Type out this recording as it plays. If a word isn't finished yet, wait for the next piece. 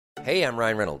Hey, I'm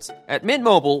Ryan Reynolds. At Mint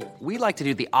Mobile, we like to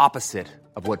do the opposite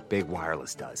of what Big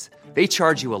Wireless does. They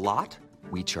charge you a lot,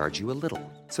 we charge you a little.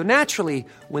 So naturally,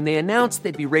 when they announced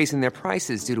they'd be raising their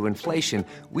prices due to inflation,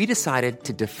 we decided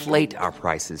to deflate our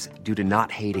prices due to not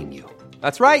hating you.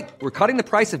 That's right. We're cutting the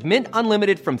price of Mint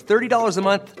Unlimited from $30 a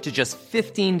month to just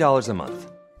 $15 a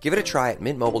month. Give it a try at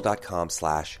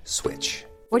mintmobile.com/switch.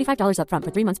 $45 up front for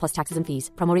 3 months plus taxes and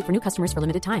fees. Promo rate for new customers for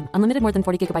limited time. Unlimited more than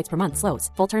 40 gigabytes per month. Slows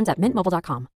full terms at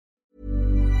mintmobile.com.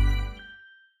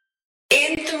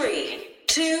 In 3,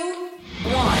 2,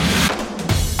 1.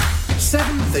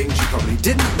 7 things you probably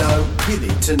didn't know you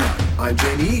need to know. I'm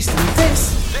Jamie East, and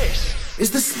this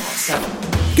is the Smart 7.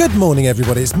 Good morning,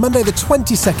 everybody. It's Monday the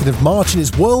 22nd of March and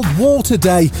it's World Water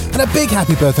Day. And a big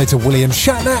happy birthday to William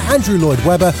Shatner, Andrew Lloyd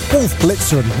Webber, Wolf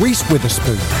Blitzer and Reese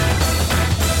Witherspoon.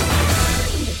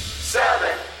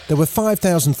 There were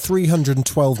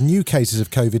 5,312 new cases of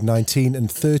COVID-19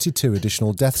 and 32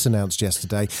 additional deaths announced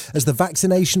yesterday as the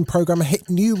vaccination programme hit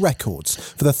new records.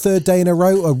 For the third day in a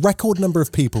row, a record number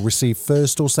of people received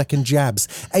first or second jabs,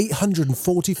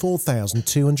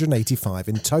 844,285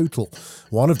 in total.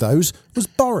 One of those was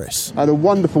Boris. I had a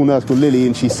wonderful nurse called Lily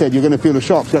and she said, "You're going to feel a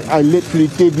shock." I literally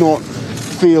did not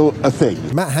feel a thing.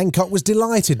 Matt Hancock was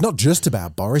delighted, not just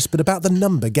about Boris, but about the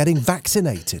number getting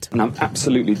vaccinated. And I'm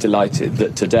absolutely delighted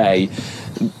that today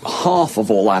half of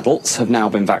all adults have now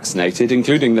been vaccinated,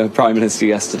 including the Prime Minister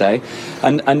yesterday.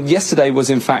 And yesterday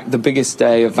was, in fact, the biggest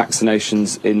day of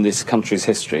vaccinations in this country's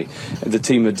history. The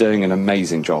team are doing an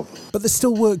amazing job. But there's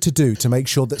still work to do to make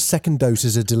sure that second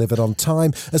doses are delivered on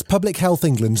time, as Public Health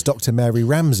England's Dr Mary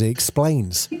Ramsey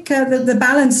explains. I think the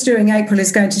balance during April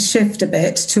is going to shift a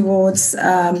bit towards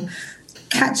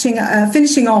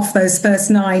finishing off those first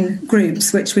 9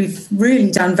 groups, which we've really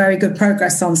done very good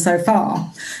progress on so far,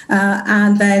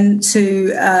 and then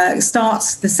to start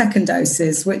the second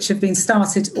doses, which have been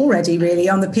started already really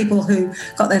on the people who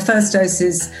got their first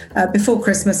doses before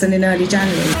Christmas and in early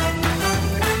January.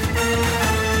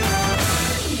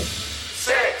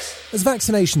 As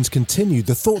vaccinations continue,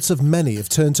 the thoughts of many have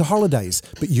turned to holidays,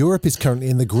 but Europe is currently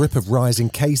in the grip of rising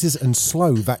cases and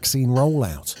slow vaccine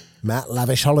rollout. Matt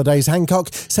Lavish Holidays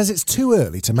Hancock says it's too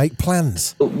early to make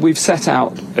plans. We've set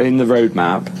out in the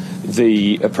roadmap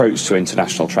the approach to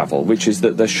international travel, which is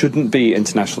that there shouldn't be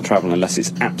international travel unless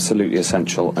it's absolutely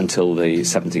essential until the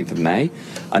 17th of May.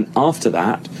 And after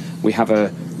that, we have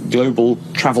a global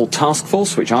travel task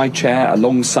force, which I chair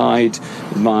alongside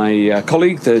my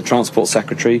colleague, the Transport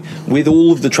Secretary, with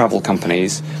all of the travel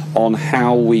companies on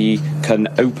how we can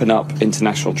open up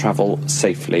international travel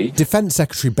safely. Defence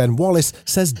Secretary Ben Wallace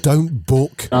says don't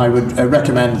book. I would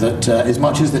recommend that as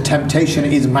much as the temptation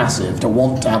is massive to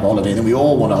want to have a holiday, and we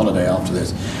all want a holiday after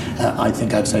this, I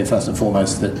think I'd say first and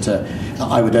foremost that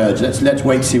I would urge, let's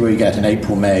wait to see where we get in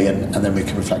April, May, and then we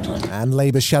can reflect on it. And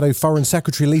Labour Shadow Foreign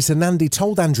Secretary Lisa Nandy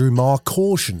told Andrew Marr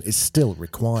caution is still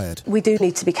required. We do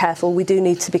need to be careful, we do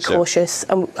need to be cautious,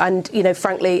 and you know,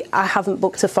 frankly, I haven't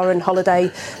booked a foreign holiday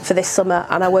for this summer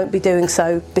and I won't be doing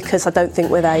so because I don't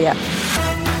think we're there yet.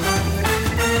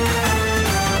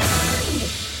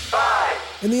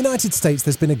 In the United States,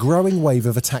 there's been a growing wave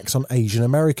of attacks on Asian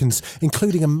Americans,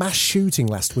 including a mass shooting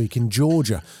last week in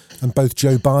Georgia. And both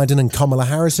Joe Biden and Kamala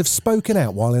Harris have spoken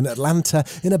out while in Atlanta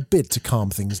in a bid to calm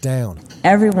things down.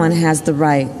 Everyone has the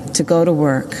right to go to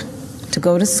work, to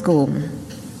go to school,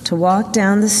 to walk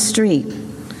down the street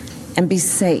and be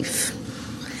safe.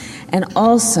 And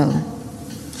also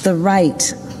the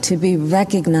right to be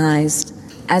recognized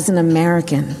as an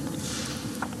American,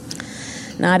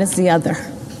 not as the other.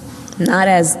 Not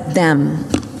as them,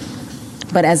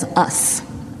 but as us.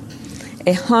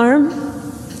 A harm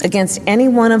against any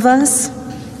one of us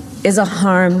is a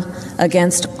harm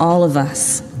against all of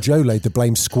us. Joe laid the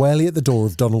blame squarely at the door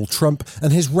of Donald Trump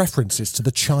and his references to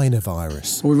the China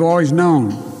virus. We've always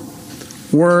known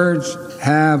words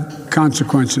have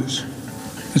consequences.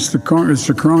 It's the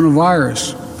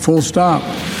coronavirus, full stop.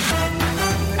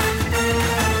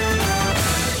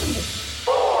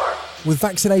 With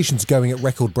vaccinations going at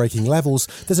record-breaking levels,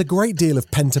 there's a great deal of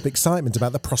pent-up excitement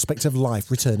about the prospect of life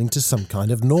returning to some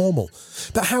kind of normal.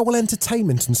 But how will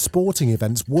entertainment and sporting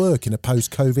events work in a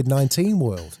post-COVID-19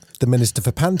 world? The Minister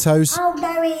for Pantos, oh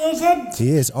no he isn't, he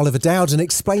is, Oliver Dowden,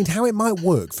 explained how it might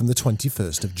work from the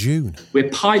 21st of June. We're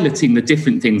piloting the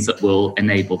different things that will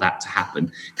enable that to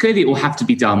happen. Clearly, it will have to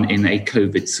be done in a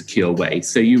COVID-secure way.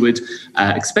 So you would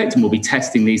expect, and we'll be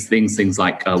testing these things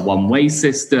like one-way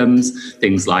systems,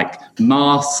 things like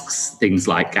masks, things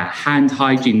like hand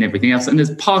hygiene and everything else. And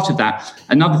as part of that,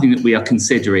 another thing that we are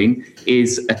considering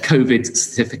is a COVID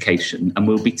certification. And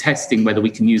we'll be testing whether we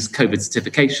can use COVID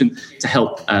certification to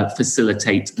help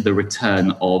facilitate the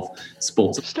return of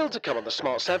sports. Still to come on the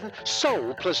Smart 7,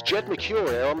 Soul plus Jed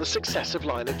Mercurio on the successive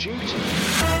line of duty.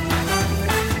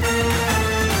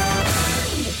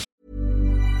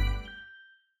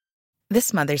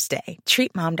 This Mother's Day,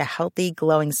 treat mom to healthy,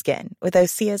 glowing skin with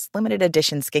Osea's limited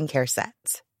edition skincare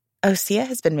sets. Osea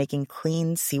has been making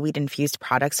clean, seaweed-infused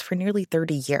products for nearly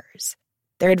 30 years.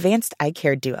 Their advanced eye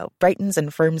care duo brightens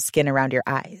and firms skin around your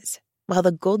eyes, while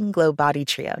the Golden Glow Body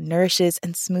Trio nourishes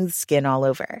and smooths skin all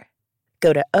over.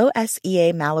 Go to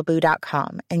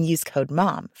OSEAMalibu.com and use code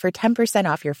MOM for 10%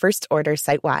 off your first order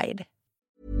site-wide.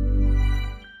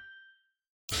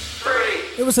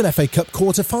 It was an FA Cup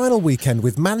quarter-final weekend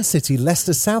with Man City,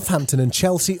 Leicester, Southampton and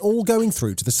Chelsea all going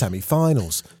through to the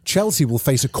semi-finals. Chelsea will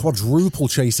face a quadruple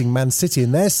chasing Man City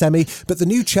in their semi, but the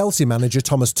new Chelsea manager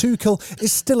Thomas Tuchel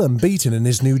is still unbeaten in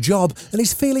his new job and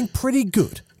he's feeling pretty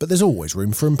good. But there's always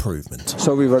room for improvement.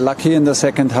 So we were lucky in the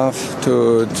second half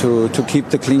to keep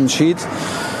the clean sheet.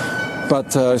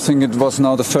 But I think it was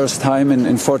now the first time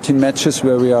in 14 matches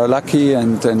where we are lucky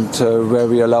and where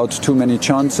we allowed too many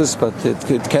chances. But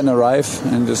it can arrive,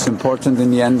 and it's important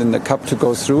in the end in the cup to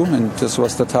go through. And this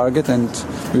was the target, and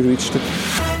we reached it.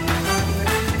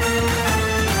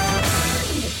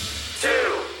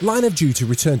 Line of Duty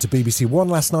returned to BBC One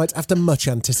last night after much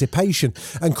anticipation,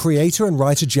 and creator and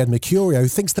writer Jed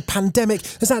Mercurio thinks the pandemic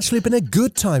has actually been a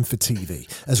good time for TV,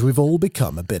 as we've all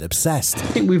become a bit obsessed. I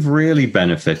think we've really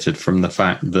benefited from the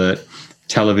fact that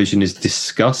television is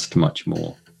discussed much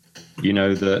more. You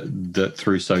know, that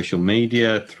through social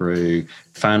media, through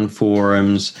fan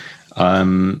forums,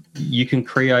 you can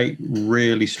create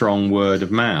really strong word of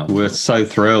mouth. We're so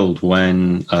thrilled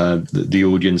when the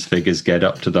audience figures get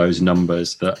up to those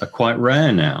numbers that are quite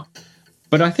rare now.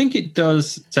 But I think it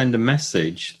does send a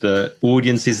message that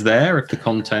audience is there if the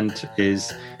content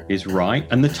is right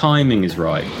and the timing is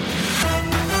right.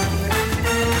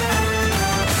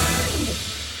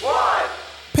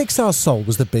 Pixar's Soul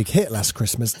was the big hit last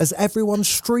Christmas as everyone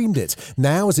streamed it.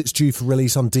 Now, as it's due for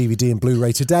release on DVD and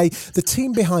Blu-ray today, the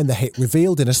team behind the hit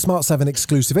revealed in a Smart 7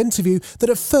 exclusive interview that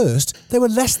at first they were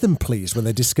less than pleased when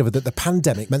they discovered that the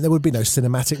pandemic meant there would be no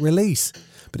cinematic release.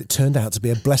 But it turned out to be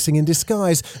a blessing in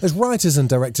disguise, as writers and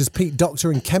directors Pete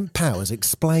Docter and Kemp Powers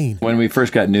explain. When we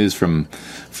first got news from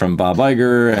Bob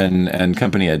Iger and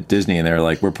company at Disney, and they were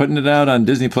like, we're putting it out on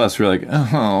Disney Plus, we're like,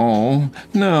 oh,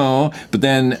 no. But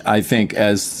then I think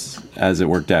as it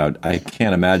worked out, I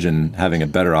can't imagine having a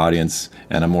better audience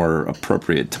and a more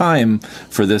appropriate time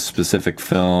for this specific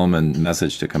film and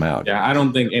message to come out. Yeah, I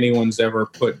don't think anyone's ever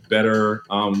put better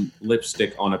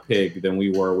lipstick on a pig than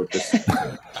we were with this.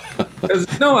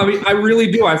 No, I mean, I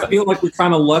really do. I feel like we're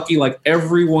kind of lucky, like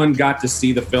everyone got to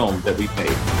see the film that we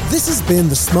made. This has been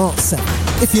The Smart 7.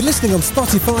 If you're listening on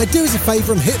Spotify, do us a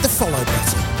favour and hit the follow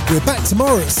button. We're back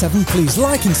tomorrow at 7. Please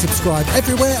like and subscribe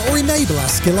everywhere or enable our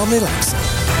skill on Alexa.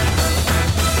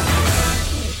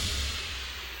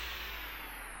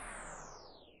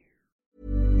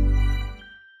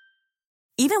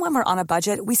 Even when we're on a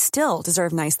budget, we still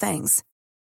deserve nice things.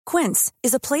 Quince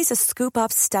is a place to scoop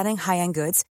up stunning high-end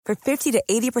goods for 50 to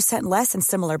 80% less than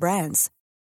similar brands.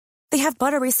 They have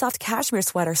buttery soft cashmere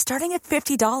sweaters starting at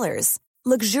 $50,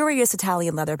 luxurious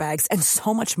Italian leather bags, and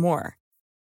so much more.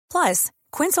 Plus,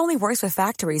 Quince only works with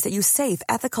factories that use safe,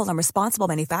 ethical, and responsible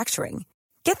manufacturing.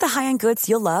 Get the high-end goods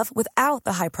you'll love without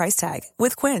the high price tag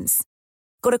with Quince.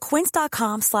 Go to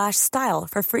quince.com/style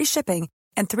for free shipping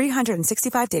and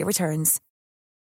 365-day returns.